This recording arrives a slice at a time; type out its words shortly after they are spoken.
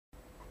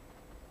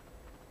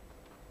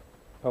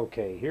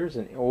Okay, here's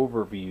an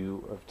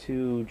overview of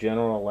two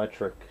General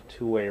Electric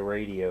two-way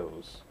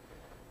radios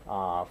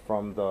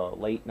from the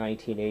late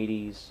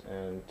 1980s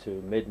and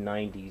to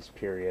mid-90s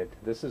period.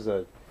 This is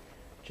a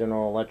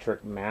General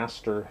Electric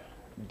Mastr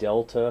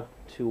Delta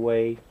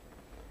two-way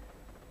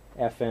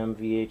FM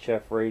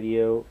VHF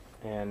radio,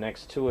 and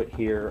next to it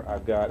here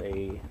I've got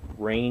a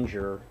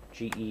Rangr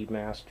GE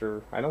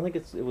Mastr. I don't think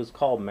it was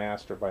called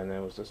Mastr by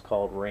then, it was just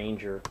called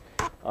Rangr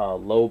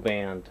low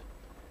band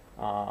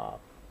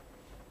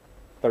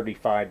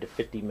 35 to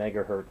 50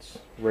 megahertz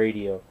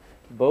radio.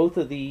 Both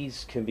of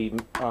these can be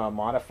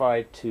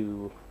modified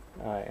to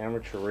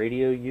amateur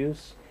radio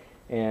use,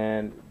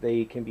 and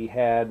they can be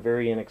had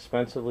very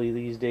inexpensively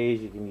these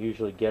days. You can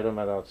usually get them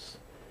at a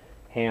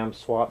ham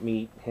swap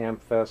meet, ham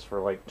fest for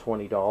like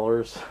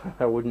 $20.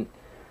 I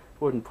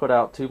wouldn't put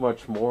out too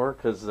much more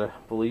because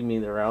believe me,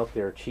 they're out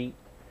there cheap.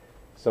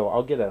 So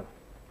I'll get a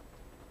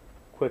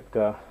quick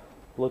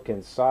look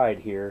inside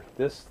here.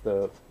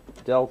 The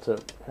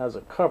Delta has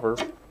a cover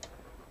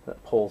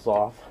that pulls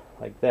off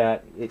like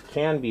that. It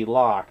can be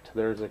locked.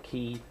 There's a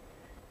key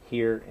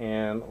here,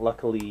 and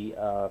luckily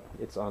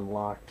it's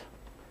unlocked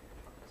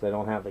because I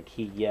don't have a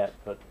key yet,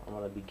 but I'm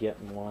going to be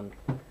getting one.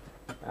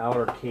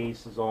 Outer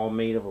case is all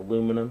made of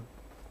aluminum.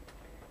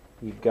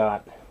 You've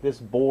got this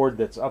board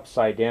that's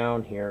upside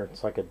down here.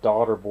 It's like a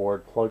daughter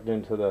board plugged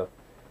into the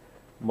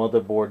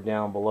motherboard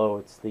down below.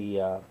 It's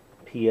the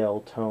PL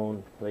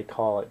tone, they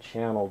call it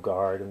channel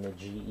guard in the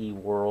GE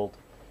world.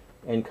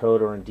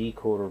 Encoder and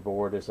decoder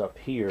board is up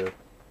here.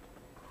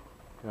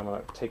 I'm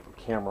going to take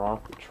the camera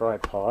off the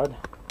tripod.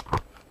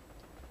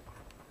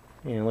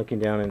 And looking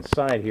down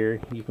inside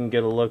here, you can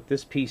get a look.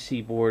 This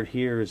PC board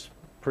here is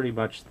pretty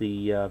much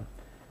the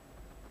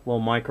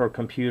little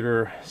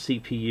microcomputer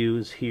CPU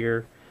is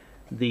here.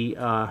 The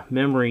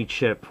memory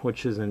chip,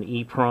 which is an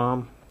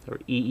EEPROM or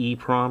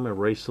EEPROM,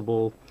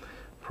 erasable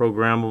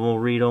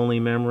programmable read-only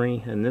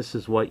memory, and this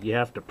is what you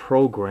have to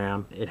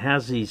program. It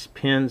has these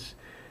pins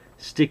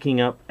sticking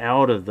up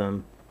out of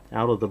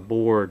the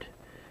board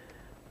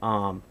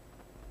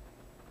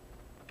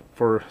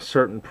for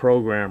certain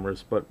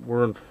programmers, but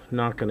we're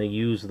not going to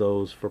use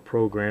those for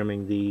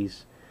programming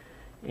these.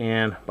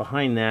 And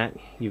behind that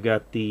you've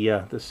got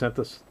the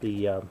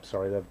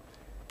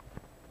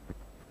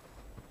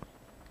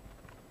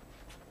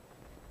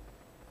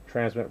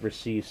transmit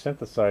receive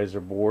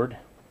synthesizer board,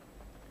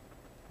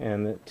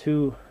 and the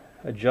two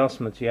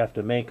adjustments you have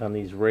to make on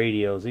these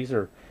radios. These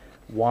are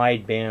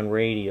wideband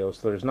radios,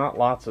 so there's not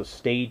lots of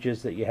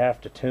stages that you have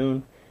to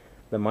tune.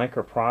 The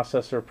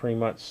microprocessor pretty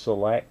much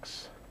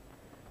selects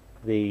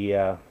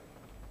the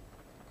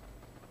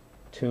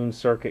tune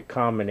circuit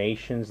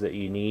combinations that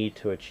you need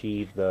to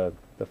achieve the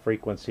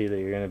frequency that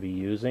you're going to be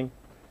using.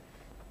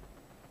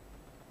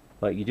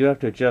 But you do have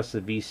to adjust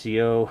the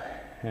VCO,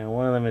 and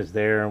one of them is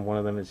there and one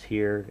of them is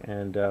here.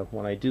 And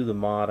when I do the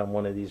mod on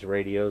one of these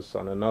radios,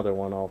 on another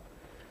one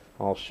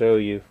I'll show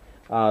you.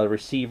 The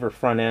receiver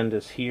front end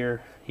is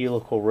here,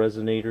 helical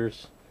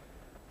resonators.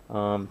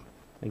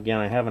 Again,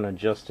 I haven't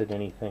adjusted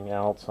anything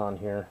else on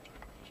here.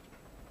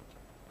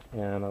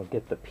 And I'll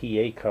get the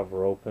PA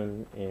cover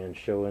open and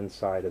show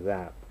inside of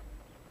that.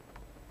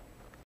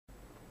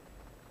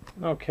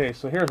 Okay,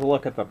 so here's a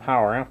look at the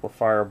power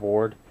amplifier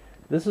board.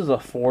 This is a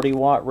 40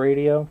 watt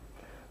radio.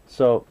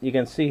 So you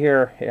can see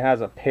here it has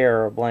a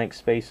pair of blank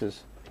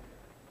spaces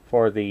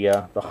for the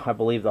I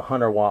believe the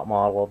 100 watt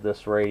model of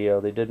this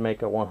radio. They did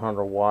make a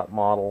 100 watt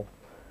model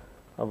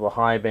of a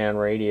high band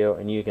radio,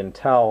 and you can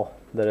tell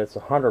that it's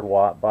 100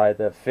 watt by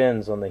the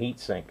fins on the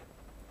heatsink.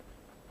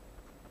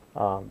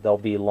 They'll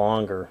be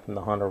longer than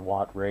the 100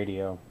 watt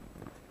radio.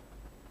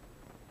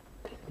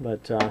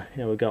 But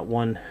we've got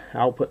one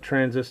output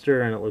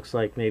transistor, and it looks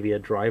like maybe a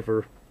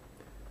driver.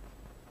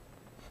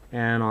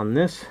 And on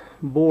this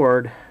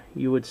board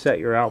you would set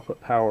your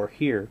output power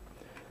here.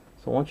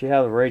 So once you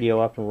have the radio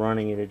up and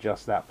running, you'd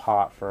adjust that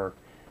pot for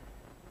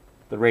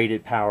the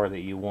rated power that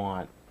you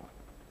want.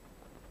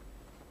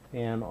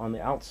 And on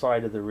the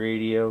outside of the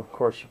radio, of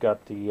course, you've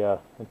got the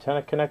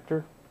antenna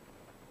connector,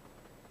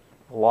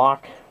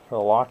 lock, the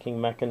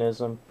locking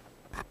mechanism,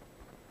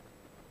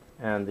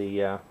 and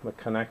the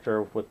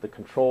connector with the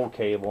control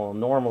cable.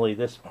 Normally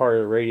this part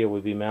of the radio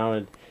would be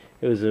mounted,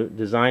 it was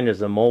designed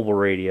as a mobile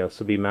radio,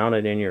 so be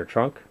mounted in your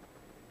trunk,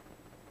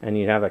 and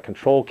you'd have a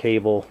control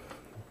cable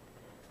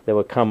that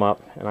would come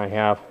up, and I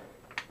have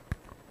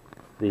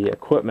the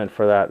equipment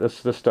for that.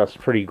 This stuff's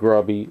pretty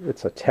grubby.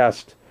 It's a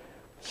test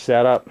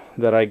setup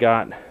that I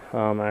got,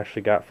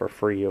 actually got for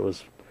free. It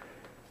was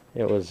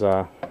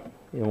in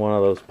one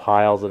of those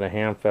piles at a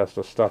ham fest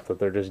of stuff that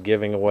they're just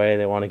giving away,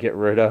 they want to get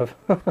rid of.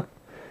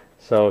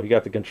 So you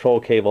got the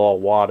control cable all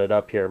wadded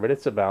up here, but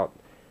it's about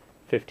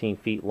 15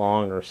 feet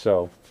long or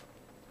so.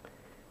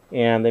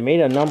 And they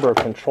made a number of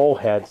control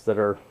heads that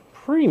are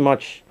pretty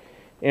much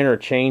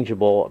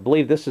interchangeable. I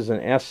believe this is an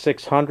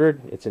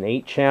S600. It's an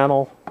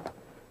 8-channel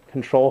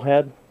control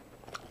head.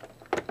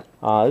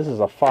 This is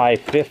a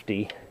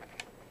 550.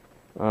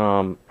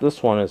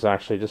 This one is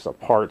actually just a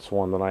parts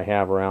one that I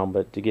have around,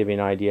 but to give you an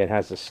idea, it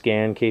has a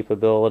scan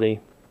capability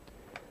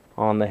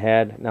on the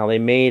head. Now they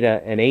made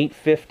an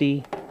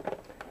 850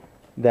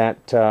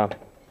 that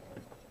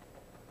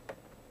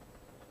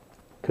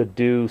could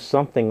do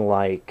something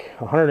like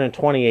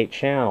 128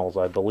 channels,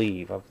 I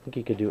believe. I think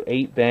you could do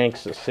 8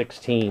 banks of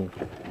 16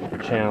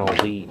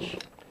 channels each,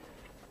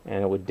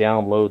 and it would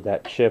download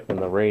that chip in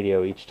the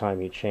radio each time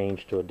you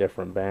change to a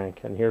different bank.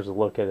 And here's a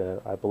look at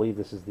it. I believe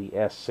this is the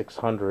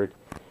S600,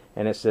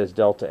 and it says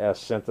Delta S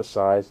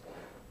synthesized.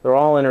 They're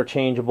all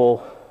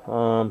interchangeable,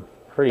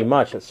 pretty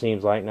much, it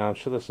seems like. Now I'm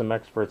sure there's some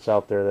experts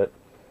out there that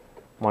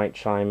might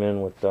chime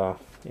in with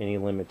any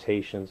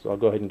limitations. I'll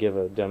go ahead and give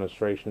a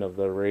demonstration of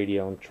the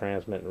radio and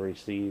transmit and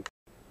receive.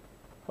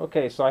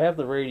 Okay, so I have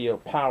the radio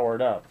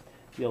powered up.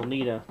 You'll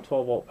need a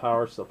 12-volt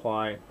power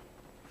supply.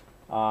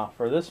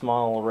 For this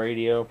model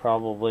radio,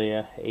 probably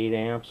 8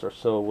 amps or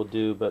so will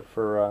do, but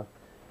for a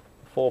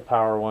full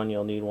power one,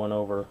 you'll need one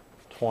over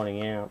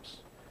 20 amps.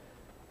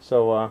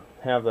 So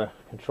have the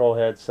control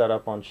head set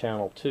up on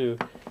channel 2.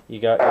 You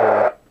got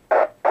your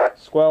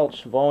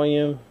squelch,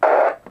 volume,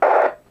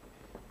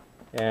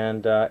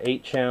 and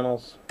 8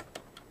 channels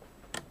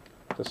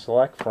to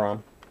select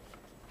from.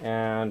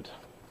 And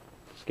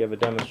let's give a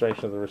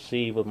demonstration of the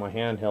receive with my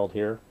handheld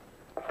here.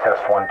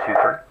 Test 1, 2, 3.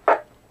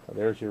 So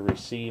there's your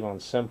receive on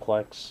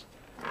simplex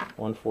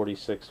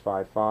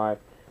 146.55,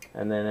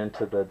 and then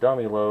into the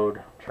dummy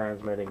load,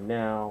 transmitting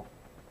now.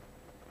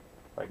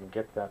 If I can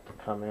get that to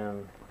come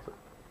in.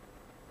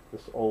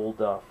 This old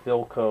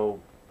Vco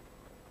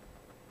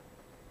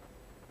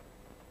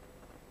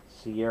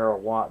Sierra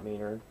watt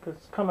meter.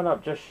 It's coming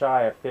up just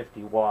shy of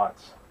 50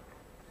 watts.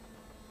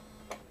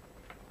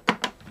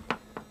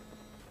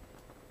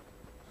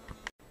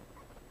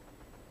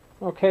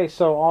 Okay,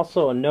 so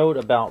also a note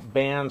about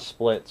band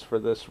splits for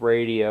this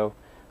radio.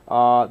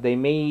 They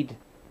made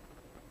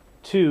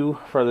 2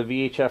 for the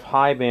VHF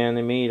high band.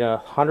 They made a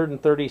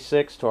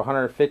 136 to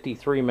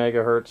 153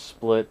 megahertz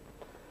split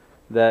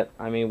that,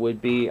 I mean,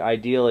 would be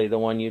ideally the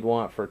one you'd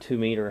want for a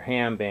 2-meter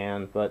ham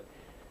band, but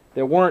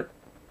there weren't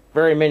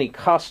very many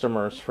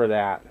customers for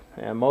that,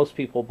 and most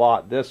people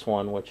bought this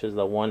one, which is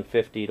the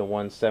 150 to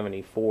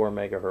 174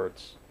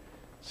 megahertz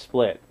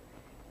split.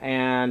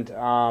 And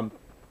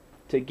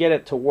to get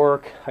it to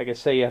work, like I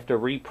say, you have to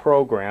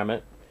reprogram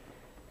it,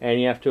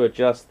 and you have to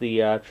adjust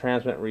the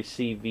transmit and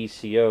receive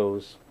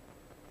VCOs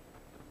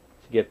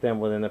to get them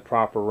within the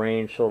proper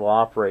range so it'll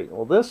operate.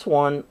 Well, this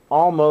one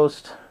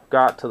almost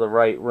got to the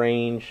right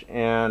range,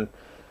 and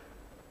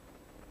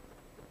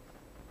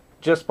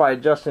just by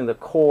adjusting the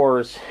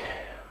cores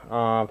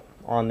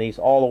on these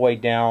all the way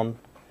down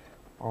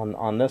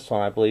on this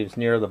one, I believe is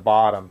near the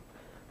bottom.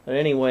 But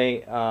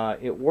anyway,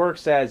 it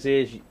works as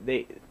is.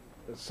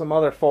 Some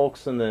other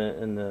folks in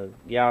the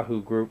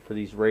Yahoo group for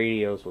these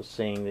radios was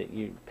saying that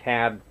you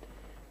had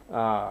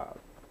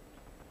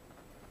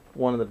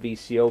one of the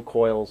VCO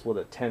coils with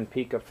a 10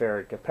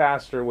 picofarad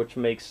capacitor, which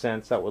makes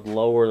sense. That would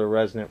lower the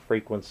resonant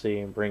frequency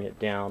and bring it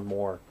down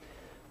more.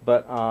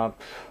 But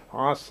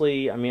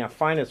honestly, I mean, I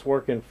find it's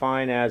working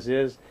fine as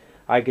is.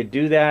 I could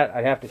do that.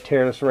 I'd have to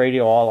tear this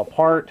radio all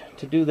apart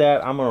to do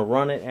that. I'm going to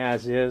run it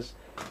as is.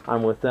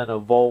 I'm within a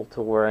volt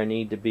to where I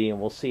need to be,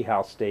 and we'll see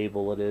how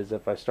stable it is.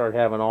 If I start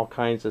having all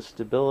kinds of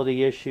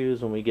stability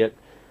issues when we get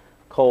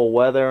cold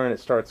weather and it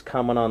starts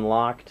coming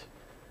unlocked,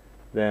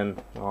 then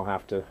I'll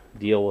have to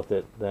deal with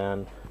it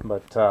then.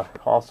 But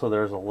also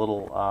there's a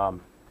little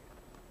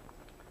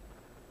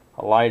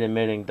a light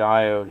emitting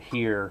diode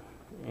here,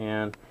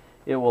 and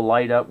it will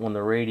light up when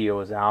the radio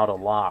is out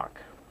of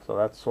lock. So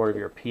that's sort of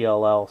your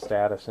PLL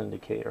status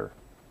indicator.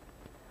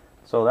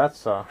 So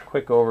that's a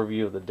quick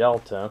overview of the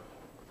Delta.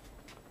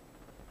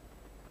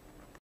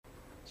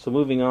 So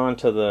moving on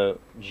to the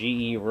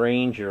GE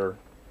Rangr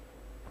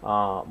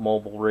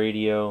mobile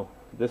radio.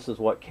 This is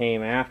what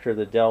came after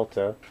the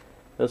Delta.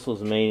 This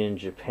was made in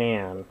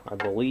Japan, I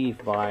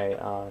believe by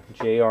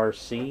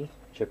JRC,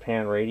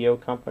 Japan Radio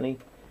Company.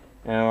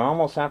 And I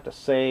almost have to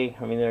say,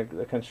 I mean,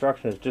 the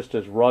construction is just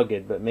as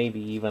rugged, but maybe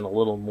even a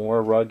little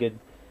more rugged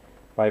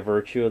by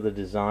virtue of the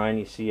design.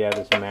 You see, you have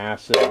this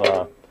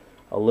massive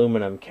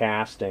aluminum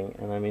casting,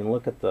 and I mean,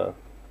 look at the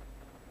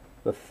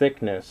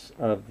thickness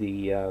of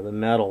the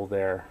metal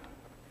there,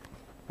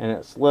 and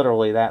it's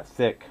literally that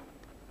thick.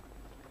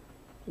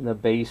 The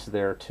base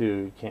there too,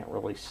 you can't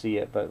really see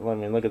it, but I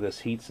mean, look at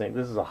this heatsink.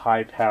 This is a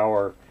high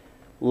power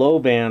low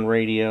band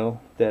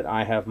radio that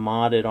I have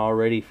modded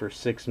already for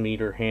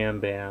 6-meter ham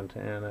band,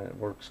 and it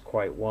works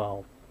quite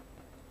well.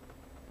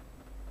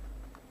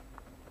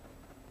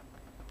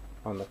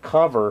 On the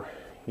cover,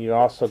 you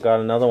also got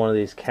another one of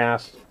these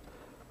cast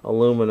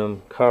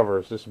aluminum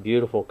covers. This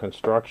beautiful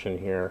construction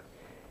here,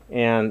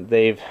 and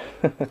they've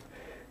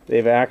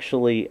they've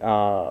actually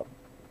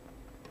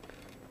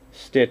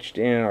stitched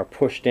in or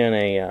pushed in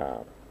a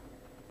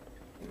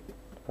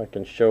if I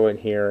can show it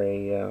here,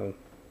 a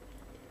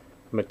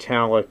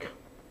metallic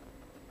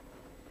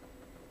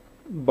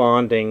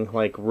bonding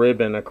like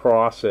ribbon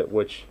across it,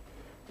 which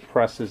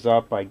presses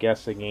up, I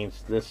guess,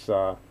 against this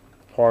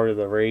part of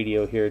the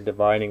radio here,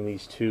 dividing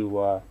these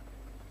two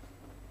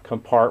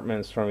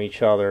compartments from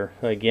each other.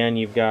 Again,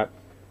 you've got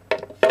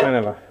kind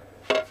of a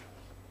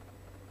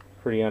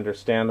Pretty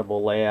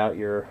understandable layout.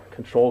 Your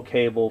control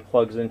cable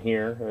plugs in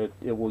here.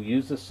 It will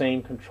use the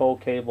same control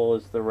cable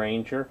as the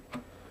Rangr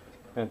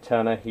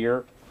antenna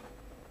here.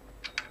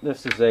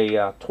 This is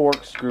a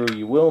Torx screw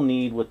you will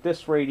need with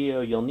this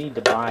radio. You'll need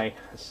to buy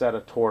a set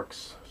of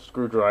Torx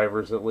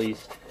screwdrivers at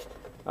least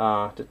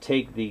to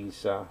take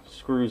these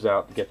screws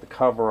out to get the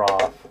cover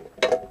off.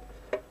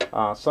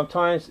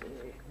 Sometimes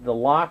the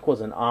lock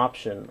was an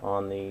option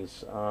on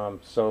these,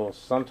 so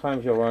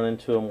sometimes you'll run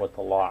into them with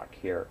the lock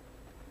here.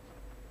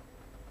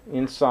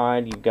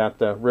 Inside you've got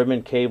the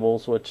ribbon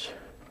cables which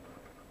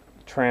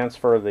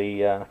transfer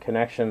the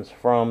connections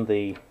from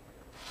the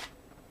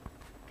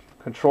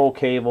control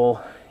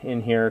cable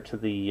in here to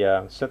the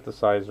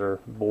synthesizer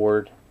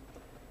board,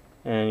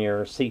 and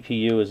your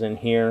CPU is in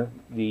here.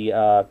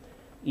 The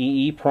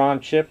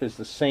EEPROM chip is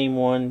the same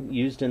one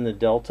used in the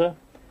Delta,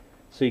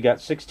 so you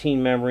got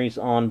 16 memories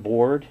on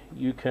board.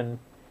 You can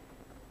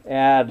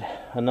add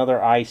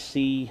another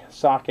IC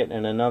socket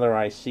and another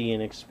IC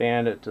and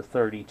expand it to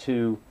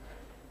 32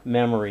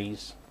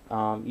 memories.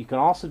 You can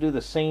also do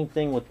the same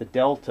thing with the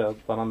Delta,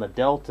 but on the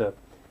Delta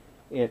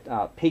it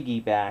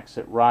piggybacks,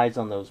 it rides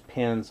on those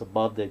pins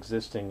above the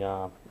existing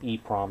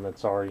EEPROM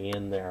that's already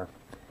in there.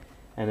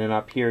 And then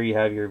up here you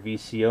have your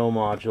VCO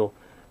module.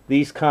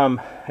 These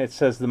come, it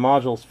says the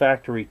module is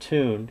factory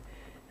tuned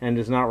and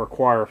does not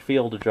require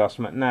field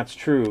adjustment, and that's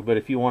true, but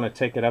if you want to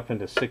take it up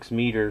into 6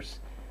 meters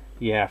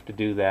you have to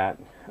do that.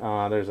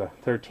 There's a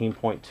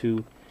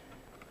 13.2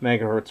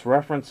 megahertz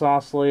reference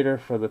oscillator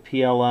for the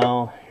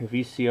PLL, your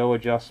VCO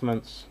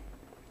adjustments.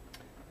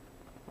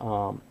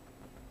 So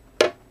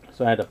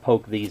I had to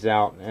poke these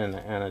out and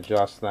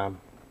adjust them,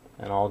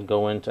 and I'll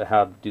go into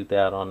how to do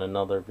that on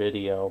another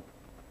video.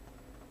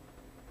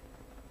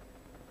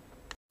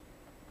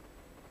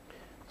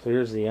 So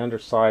here's the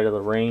underside of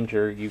the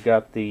Rangr. You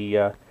got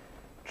the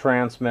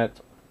transmit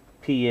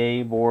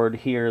PA board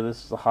here.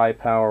 This is a high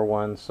power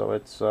one, so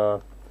it's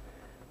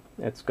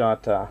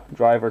got a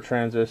driver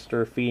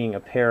transistor feeding a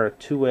pair of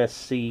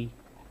 2SC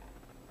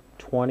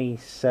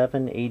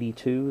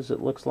 2782s, it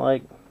looks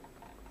like.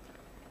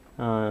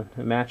 A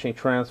matching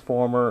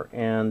transformer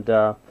and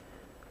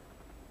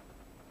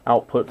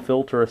output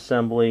filter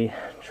assembly,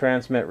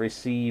 transmit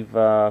receive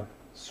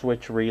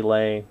switch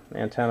relay,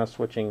 antenna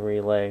switching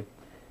relay,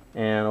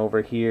 and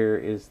over here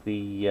is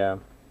the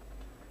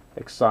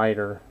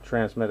exciter,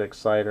 transmit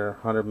exciter,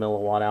 100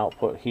 milliwatt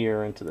output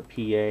here into the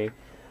PA.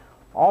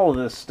 All of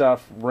this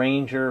stuff,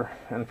 Rangr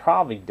and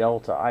probably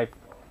Delta, I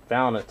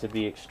found it to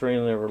be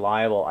extremely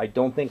reliable. I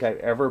don't think I've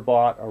ever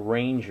bought a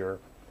Rangr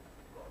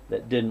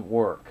that didn't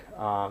work.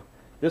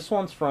 This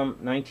one's from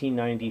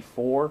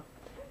 1994,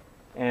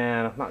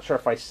 and I'm not sure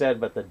if I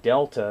said, but the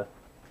Delta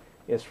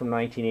is from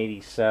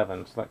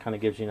 1987, so that kind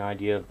of gives you an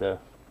idea of the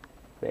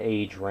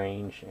age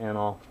range. And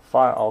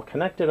I'll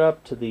connect it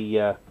up to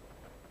the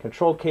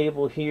control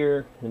cable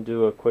here and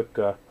do a quick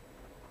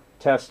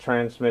test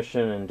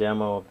transmission and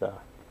demo of the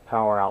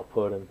power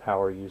output and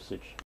power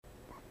usage.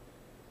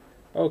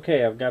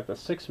 Okay, I've got the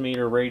 6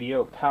 meter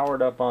radio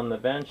powered up on the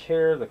bench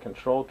here. The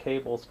control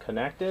cable's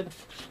connected.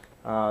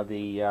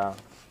 The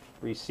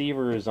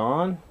receiver is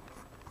on.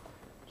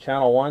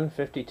 Channel 1,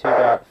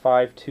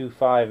 52.525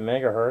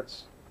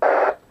 megahertz.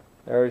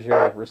 There's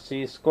your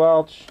receive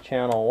squelch,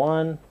 channel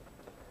 1,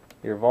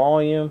 your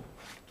volume,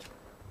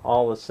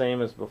 all the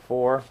same as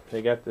before.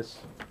 They got this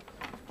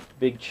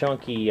big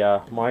chunky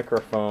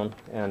microphone,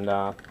 and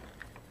on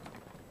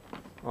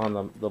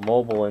the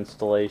mobile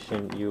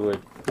installation you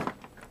would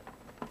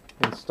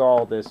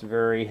install this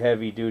very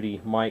heavy duty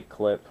mic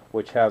clip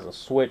which has a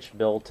switch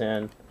built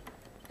in,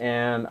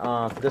 and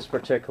this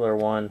particular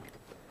one,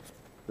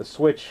 the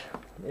switch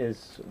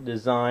is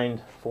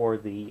designed for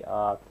the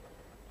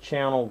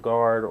channel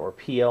guard or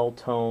PL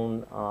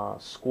tone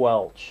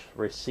squelch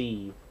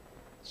receive,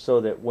 so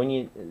that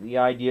the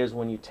idea is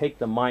when you take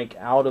the mic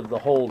out of the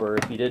holder,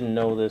 if you didn't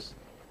know this,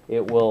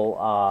 it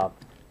will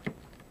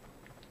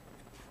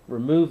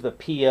remove the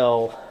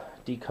PL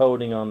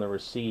decoding on the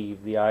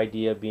receive. The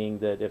idea being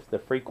that if the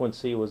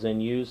frequency was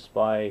in use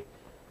by,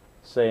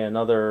 say,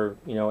 another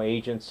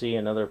agency,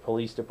 another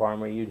police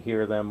department, you'd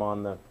hear them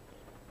on the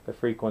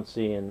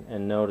frequency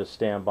and know to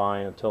stand by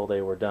until they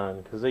were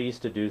done, because they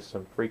used to do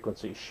some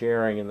frequency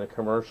sharing in the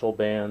commercial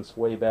bands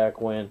way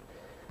back when,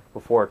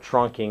 before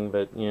trunking,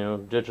 but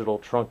digital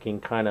trunking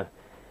kind of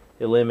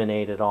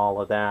eliminated all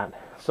of that.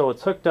 So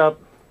it's hooked up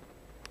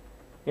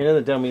into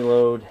the dummy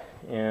load,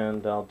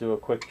 and I'll do a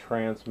quick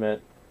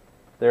transmit.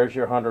 There's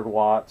your 100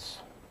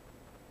 watts,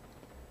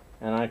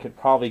 and I could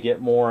probably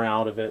get more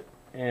out of it.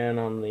 And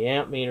on the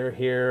amp meter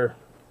here,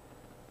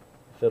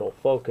 if it'll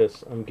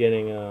focus, I'm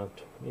getting a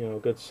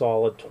good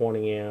solid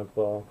 20 amp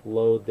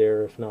load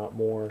there, if not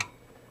more.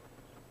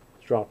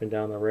 It's dropping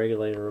down the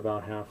regulator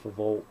about half a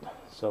volt,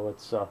 so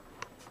it's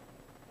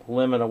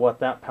limit of what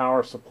that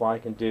power supply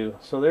can do.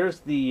 So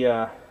there's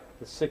the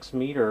 6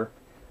 meter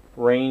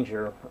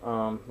Rangr.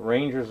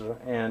 Rangers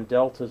and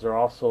Deltas are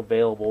also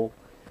available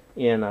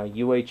in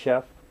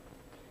UHF.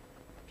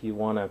 If you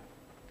want to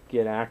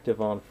get active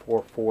on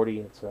 440,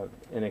 it's an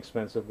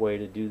inexpensive way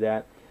to do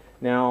that.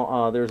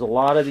 Now, there's a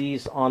lot of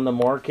these on the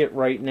market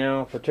right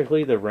now,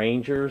 particularly the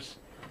Rangr's,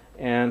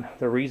 and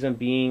the reason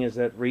being is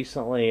that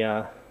recently,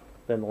 in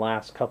the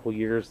last couple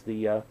years,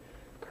 the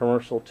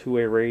commercial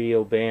two-way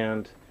radio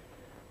band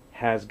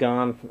has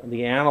gone,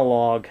 the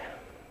analog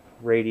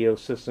radio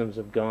systems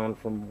have gone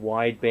from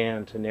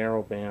wideband to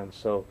narrowband.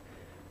 So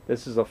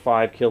this is a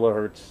 5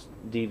 kilohertz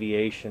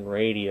deviation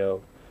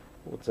radio.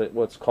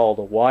 What's called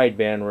a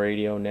wideband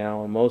radio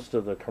now, and most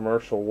of the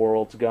commercial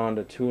world's gone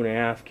to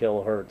 2.5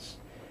 kilohertz.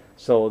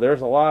 So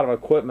there's a lot of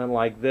equipment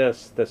like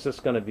this that's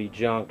just going to be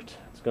junked.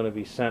 It's going to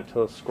be sent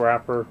to a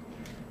scrapper,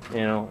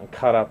 and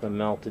cut up and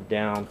melted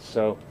down.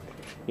 So,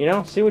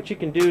 see what you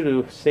can do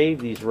to save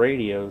these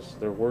radios.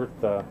 They're worth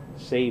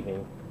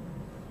saving.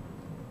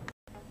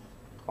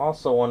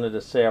 Also wanted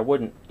to say I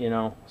wouldn't,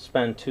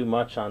 spend too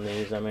much on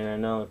these. I mean, I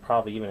know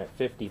probably even at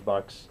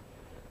 $50,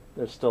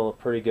 they're still a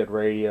pretty good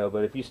radio.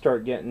 But if you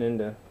start getting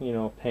into,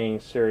 paying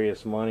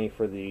serious money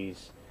for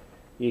these,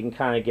 you can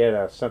kind of get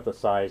a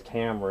synthesized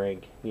ham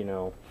rig,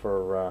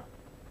 for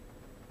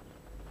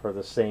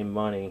the same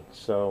money.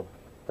 So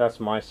that's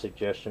my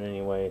suggestion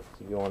anyway. If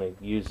you want to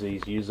use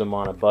these, use them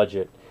on a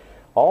budget.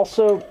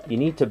 Also, you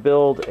need to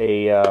build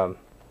a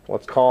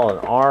what's called an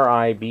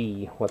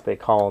RIB, what they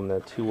call in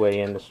the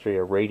two-way industry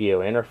a radio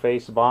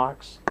interface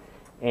box.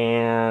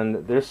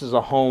 And this is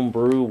a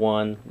homebrew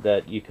one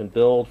that you can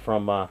build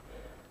from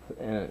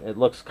and it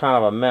looks kind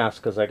of a mess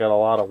because I got a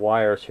lot of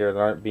wires here that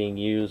aren't being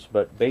used,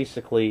 but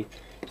basically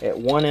at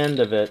one end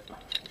of it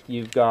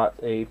you've got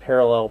a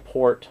parallel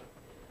port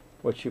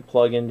which you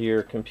plug into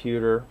your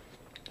computer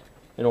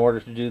in order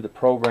to do the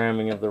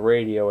programming of the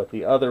radio. At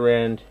the other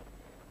end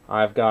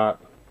I've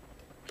got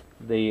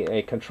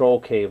a control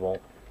cable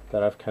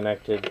that I've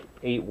connected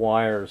 8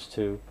 wires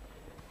to,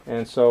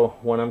 and so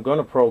when I'm going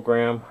to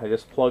program, I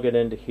just plug it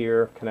into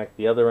here, connect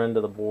the other end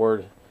of the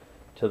board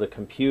to the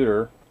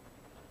computer,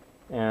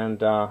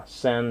 and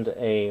send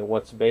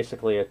what's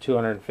basically a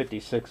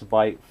 256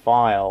 byte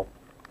file,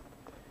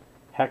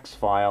 hex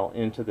file,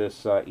 into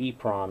this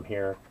EEPROM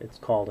here. It's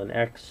called an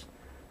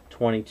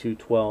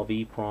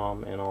X2212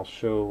 EEPROM, and I'll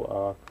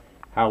show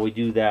how we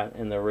do that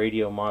in the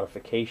radio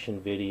modification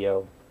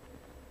video,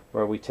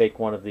 where we take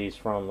one of these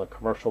from the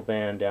commercial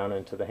band down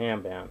into the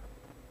ham band.